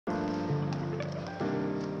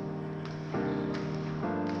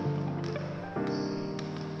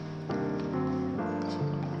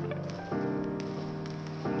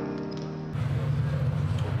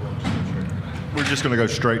just going to go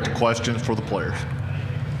straight to questions for the players.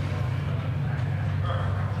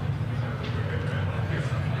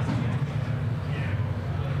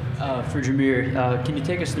 For Jameer, can you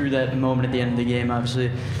take us through that moment at the end of the game? Obviously,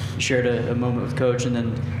 you shared a moment with Coach and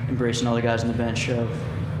then embracing all the guys on the bench.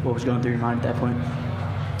 What was going through your mind at that point?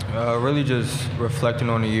 Really just reflecting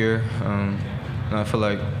on the year. And I feel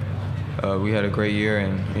like we had a great year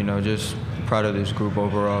and, just proud of this group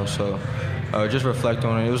overall. So just reflect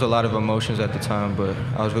on it. It was a lot of emotions at the time, but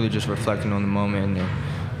I was really just reflecting on the moment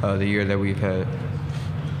and the year that we've had.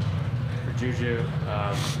 For Juju,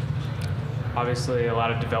 obviously a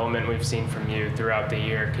lot of development we've seen from you throughout the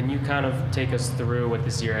year. Can you kind of take us through what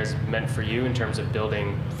this year has meant for you in terms of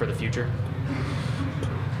building for the future?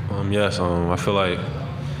 Yes, I feel like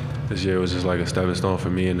this year was just like a stepping stone for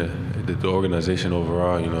me and the organization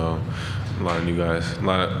overall. A lot of new guys, a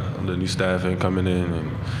lot of the new staff coming in,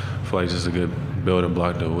 and I feel like just a good building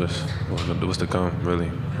block to what's to come,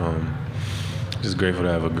 really. Just grateful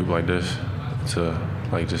to have a group like this to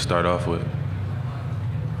just start off with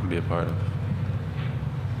and be a part of.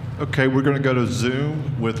 Okay, we're going to go to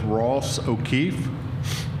Zoom with Ross O'Keefe.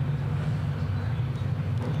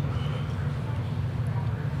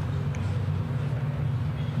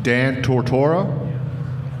 Dan Tortora.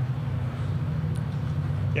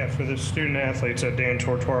 Yeah, for the student athletes, Dan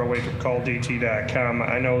Tortora, wakeupcalldt.com.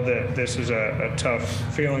 I know that this is a tough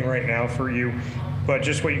feeling right now for you, but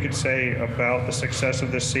just what you could say about the success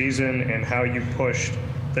of this season and how you pushed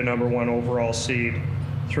the -- 1 overall seed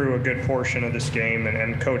through a good portion of this game.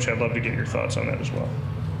 And Coach, I'd love to get your thoughts on that as well.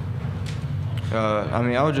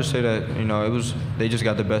 I would just say that, they just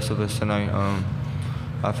got the best of us tonight.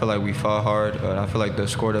 I feel like we fought hard. I feel like the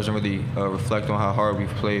score doesn't really reflect on how hard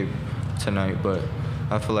we've played tonight, but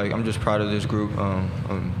I feel like I'm just proud of this group.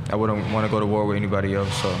 I wouldn't want to go to war with anybody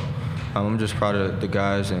else, so I'm just proud of the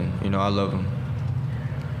guys, and, I love them.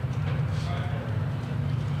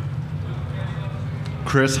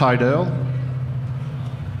 Chris Heidel.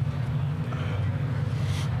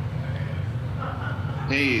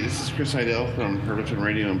 Hey, this is Chris Heidel from Herberton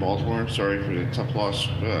Radio in Baltimore. Sorry for the tough loss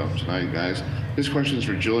tonight, guys. This question is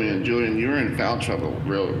for Julian. Julian, you were in foul trouble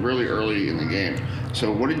really early in the game.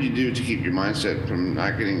 So what did you do to keep your mindset from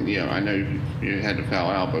not getting, I know you had to foul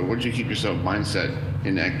out, but what did you keep yourself mindset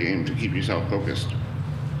in that game to keep yourself focused?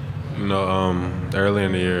 Early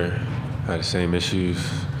in the year, I had the same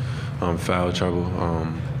issues, foul trouble.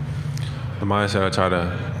 The mindset I try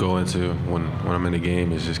to go into when I'm in the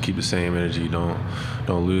game is just keep the same energy. Don't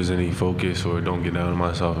lose any focus or don't get down on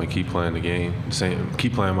myself and keep playing the game.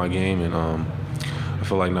 Keep playing my game, and I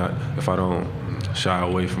feel like if I don't shy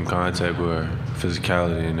away from contact or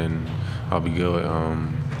physicality, and then I'll be good. I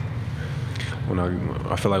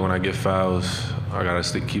feel like when I get fouls, I gotta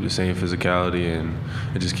keep the same physicality and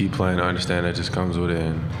just keep playing. I understand that just comes with it,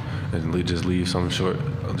 and just leave some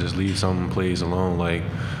plays alone, like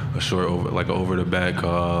a short over the back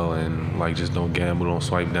call, and just don't gamble, don't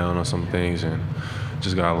swipe down on some things, and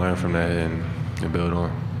just gotta learn from that and build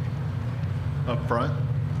on. Up front.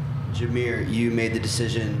 Jameer, you made the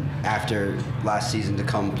decision after last season to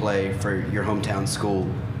come play for your hometown school.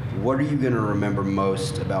 What are you going to remember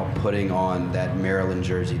most about putting on that Maryland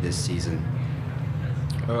jersey this season?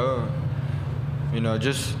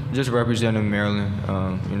 Just representing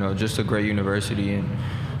Maryland. Just a great university,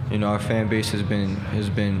 and our fan base has been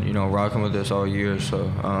rocking with us all year. So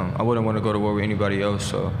I wouldn't want to go to war with anybody else.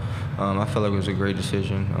 So I felt like it was a great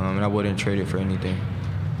decision, and I wouldn't trade it for anything.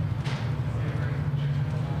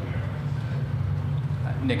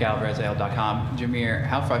 Nick Alvarez, AL.com. Jameer,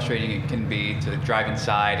 how frustrating it can be to drive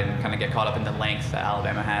inside and kind of get caught up in the length that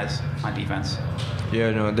Alabama has on defense?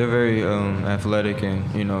 Yeah, they're very athletic, and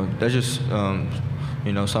that's just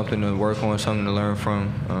something to work on, something to learn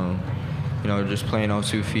from. Just playing on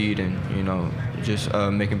 2 feet and just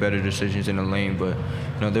making better decisions in the lane. But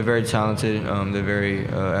they're very talented, they're very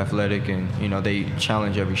athletic, and they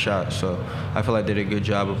challenge every shot. So I feel like they did a good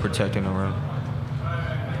job of protecting the rim.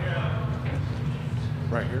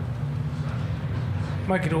 Right here.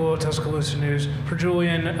 Mike Adula, Tuscaloosa News. For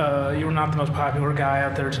Julian, you were not the most popular guy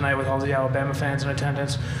out there tonight with all the Alabama fans in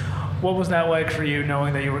attendance. What was that like for you,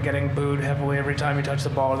 knowing that you were getting booed heavily every time you touched the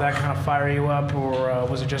ball? Did that kind of fire you up, or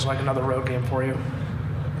was it just like another road game for you?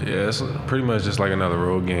 Yeah, it's pretty much just like another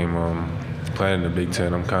road game. Playing in the Big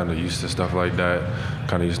Ten, I'm kind of used to stuff like that,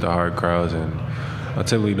 kind of used to hard crowds, and I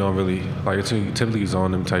typically don't really, typically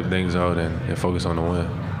zone them type things out and focus on the win.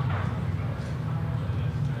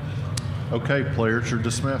 Okay, players are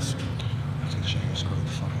dismissed.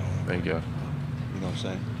 Thank you. You know what I'm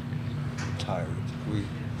saying? I'm tired.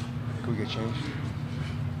 Can we get changed?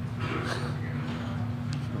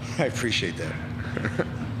 I appreciate that.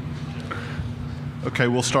 Okay,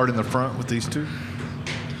 we'll start in the front with these two.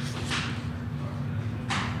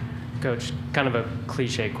 Coach, kind of a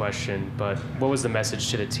cliche question, but what was the message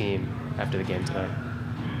to the team after the game tonight?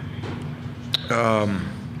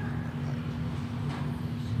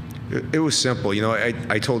 It was simple. You know,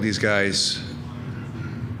 I told these guys,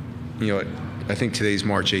 you know, I think today's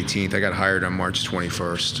March 18th. I got hired on March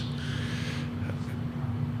 21st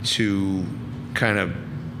to kind of,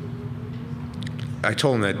 I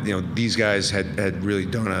told them that, you know, these guys had really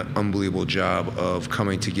done an unbelievable job of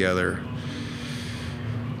coming together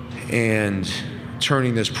and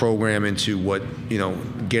turning this program into what, you know,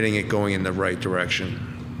 getting it going in the right direction.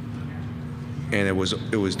 And it was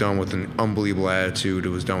done with an unbelievable attitude. It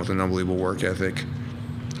was done with an unbelievable work ethic.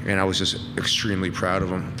 And I was just extremely proud of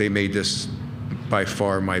them. They made this by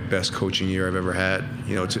far my best coaching year I've ever had.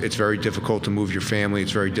 You know, it's very difficult to move your family.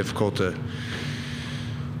 It's very difficult to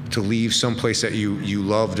leave someplace that you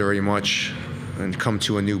loved very much and come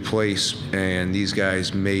to a new place. And these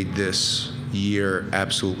guys made this year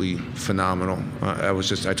absolutely phenomenal. I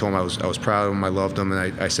told them I was proud of them. I loved them,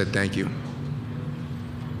 and I said thank you.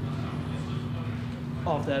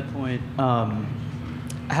 Off that point,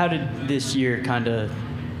 how did this year kind of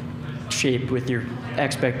shape with your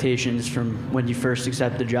expectations from when you first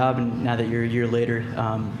accepted the job and now that you're a year later?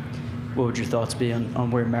 What would your thoughts be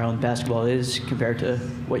on where Maryland basketball is compared to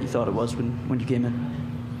what you thought it was when you came in?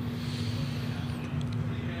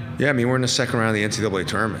 Yeah, I mean, we're in the second round of the NCAA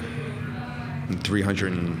tournament in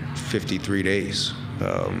 353 days.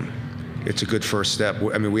 It's a good first step.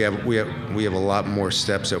 I mean, we have a lot more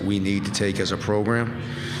steps that we need to take as a program,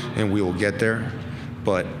 and we will get there.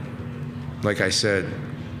 But like I said,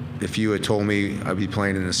 if you had told me I'd be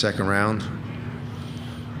playing in the second round,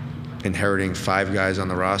 inheriting 5 guys on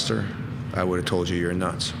the roster, I would have told you you're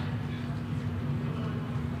nuts.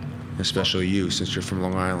 Especially you, since you're from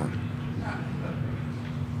Long Island.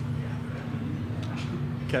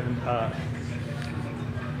 Kevin,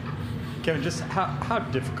 just how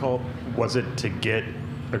difficult was it to get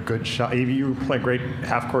a good shot? You play great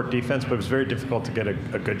half-court defense, but it was very difficult to get a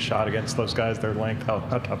good shot against those guys, their length. How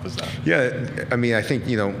tough is that? Yeah, I mean, I think,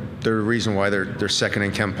 you know, the reason why they're second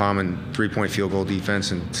in Ken Palm in three-point field goal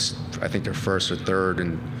defense, and I think they're first or third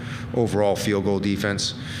in overall field goal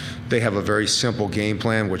defense. They have a very simple game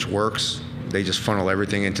plan, which works. They just funnel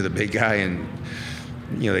everything into the big guy, and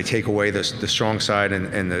you know, they take away the strong side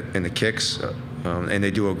and the kicks, and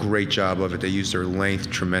they do a great job of it. They use their length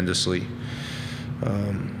tremendously.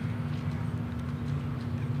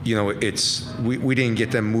 You know, we didn't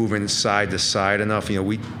get them moving side to side enough. You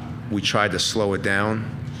know, we tried to slow it down,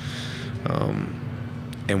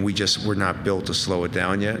 and we're not built to slow it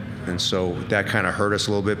down yet, and so that kind of hurt us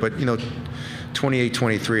a little bit. But you know,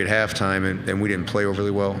 28-23 at halftime, and we didn't play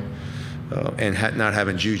overly well. And not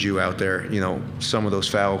having Juju out there, you know, some of those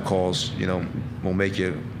foul calls, you know, will make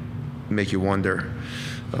you wonder.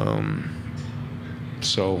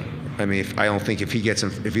 So, I mean, I don't think if he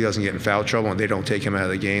doesn't get in foul trouble and they don't take him out of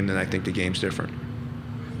the game, then I think the game's different.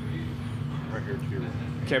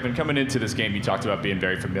 Kevin, coming into this game, you talked about being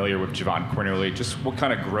very familiar with Jahvon Quinerly. Just what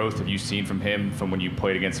kind of growth have you seen from him from when you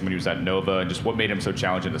played against him when he was at Nova, and just what made him so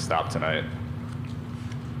challenging to stop tonight?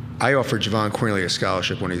 I offered Jahvon Quinerly a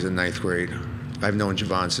scholarship when he was in 9th grade. I've known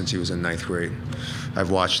Jahvon since he was in 9th grade.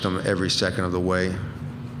 I've watched him every second of the way.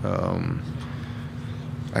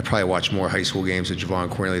 I probably watch more high school games of Jahvon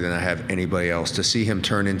Quinerly than I have anybody else. To see him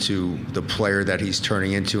turn into the player that he's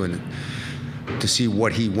turning into, and to see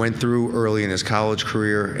what he went through early in his college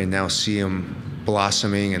career, and now see him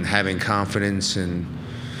blossoming and having confidence, and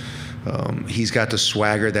he's got the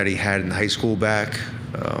swagger that he had in high school back.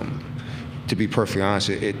 To be perfectly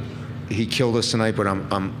honest, he killed us tonight, but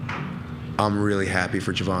I'm really happy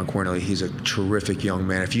for Jahvon Quinerly. He's a terrific young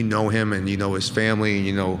man. If you know him and you know his family and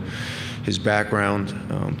you know his background,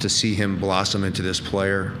 to see him blossom into this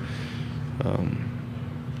player,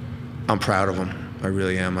 I'm proud of him. I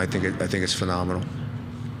really am. I think it's phenomenal.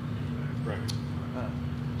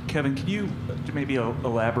 Kevin, can you maybe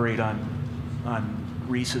elaborate on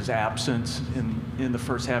Reese's absence in the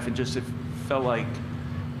first half, and just it felt like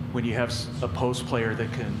when you have a post player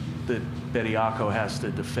that Bediako has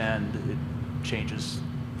to defend, it changes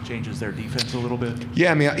their defense a little bit?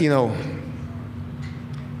 Yeah, I mean, you know,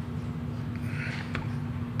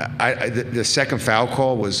 the second foul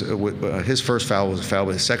call was his first foul was a foul,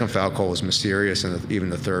 but his second foul call was mysterious, and even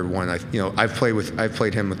the third one. I've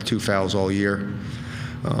played him with 2 fouls all year.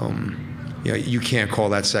 You know, you can't call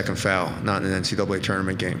that second foul, not in an NCAA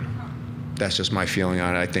tournament game. That's just my feeling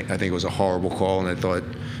on it. I think it was a horrible call, and I thought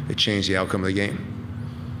it changed the outcome of the game.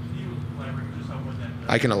 Can you elaborate just on what that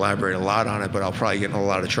I can elaborate a lot on it, but I'll probably get in a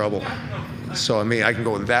lot of trouble. So, I mean, I can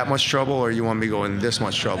go in that much trouble, or you want me to go in this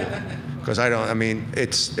much trouble? Because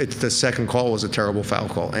it's the second call was a terrible foul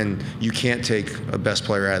call, and you can't take a best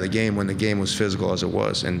player out of the game when the game was physical as it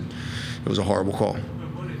was, and it was a horrible call.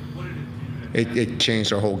 It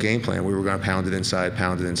changed our whole game plan. We were going to pound it inside.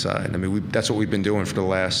 I mean, that's what we've been doing for the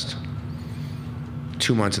last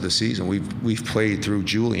 2 months of the season. We've played through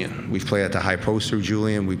Julian. We've played at the high post through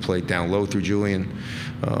Julian. We played down low through Julian.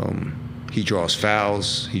 He draws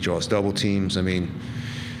fouls. He draws double teams. I mean,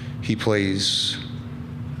 he plays.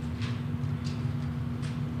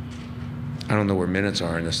 I don't know where minutes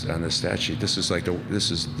are on this stat sheet. This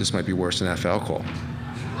might be worse than that foul call.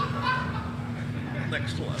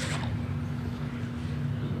 Next one.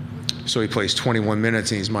 So he plays 21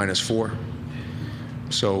 minutes and he's -4.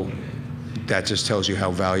 So that just tells you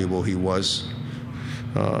how valuable he was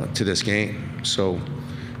to this game. So,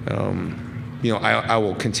 I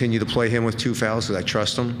will continue to play him with 2 fouls because I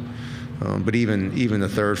trust him. But even the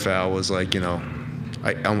third foul was like,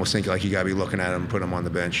 I almost think like you got to be looking at him and put him on the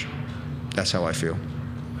bench. That's how I feel.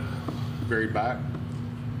 Very back.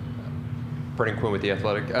 Brennan Quinn with The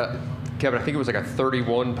Athletic. Kevin, I think it was like a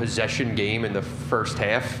 31 possession game in the first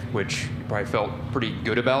half, which you probably felt pretty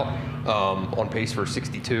good about, on pace for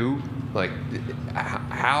 62. Like,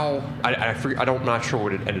 I'm not sure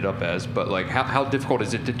what it ended up as, but like, how difficult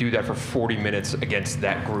is it to do that for 40 minutes against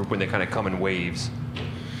that group when they kind of come in waves?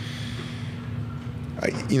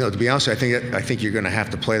 To be honest, I think you're going to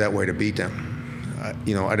have to play that way to beat them.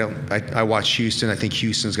 I watch Houston. I think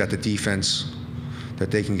Houston's got the defense that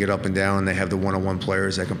they can get up and down. They have the one-on-one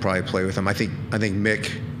players that can probably play with them. I think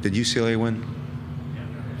Mick. Did UCLA win?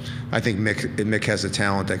 I think Mick has the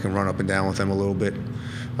talent that can run up and down with them a little bit.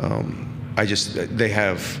 They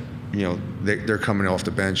have, they're coming off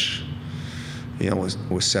the bench,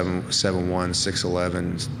 with 7'1",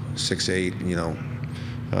 6'11", 6'8",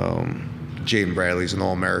 Jaden Bradley's an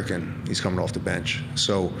All-American. He's coming off the bench.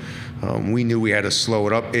 So we knew we had to slow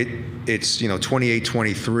it up. It's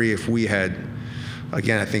 28-23. If we had,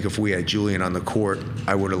 again, I think if we had Julian on the court,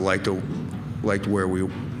 I would have liked where we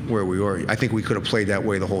were. I think we could have played that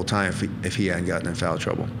way the whole time if he hadn't gotten in foul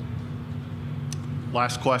trouble.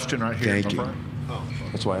 Last question right here. Thank you.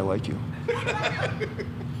 That's why I like you.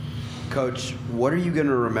 Coach, what are you going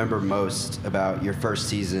to remember most about your first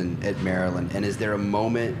season at Maryland? And is there a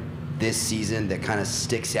moment this season that kind of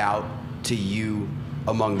sticks out to you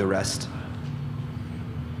among the rest?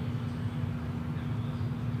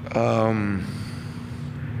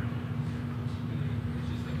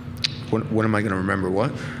 What am I going to remember?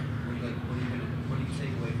 What?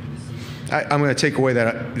 I'm going to take away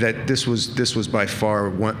that this was by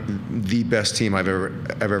far the best team I've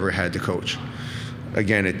ever had to coach.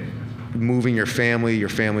 Again, moving your family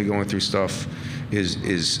going through stuff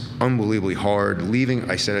is unbelievably hard. Leaving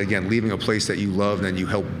a place that you loved and you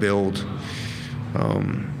helped build.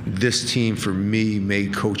 This team for me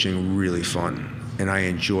made coaching really fun, and I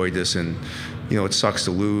enjoyed this. And it sucks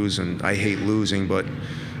to lose, and I hate losing, but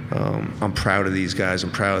I'm proud of these guys.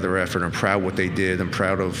 I'm proud of their effort. I'm proud of what they did. I'm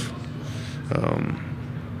proud of.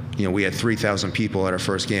 We had 3,000 people at our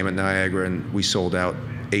first game at Niagara, and we sold out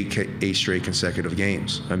 8 straight consecutive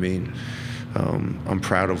games. I mean, I'm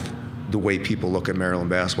proud of the way people look at Maryland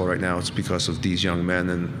basketball right now. It's because of these young men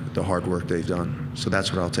and the hard work they've done. So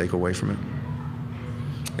that's what I'll take away from it.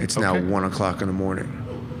 It's now 1 o'clock in the morning.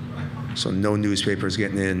 So no newspapers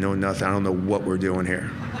getting in, no nothing. I don't know what we're doing here.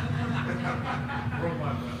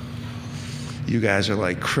 You guys are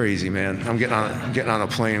like crazy, man. I'm getting on a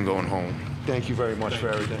plane and going home. Thank you very much for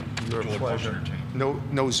everything. You're a pleasure.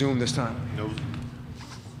 No Zoom this time. No.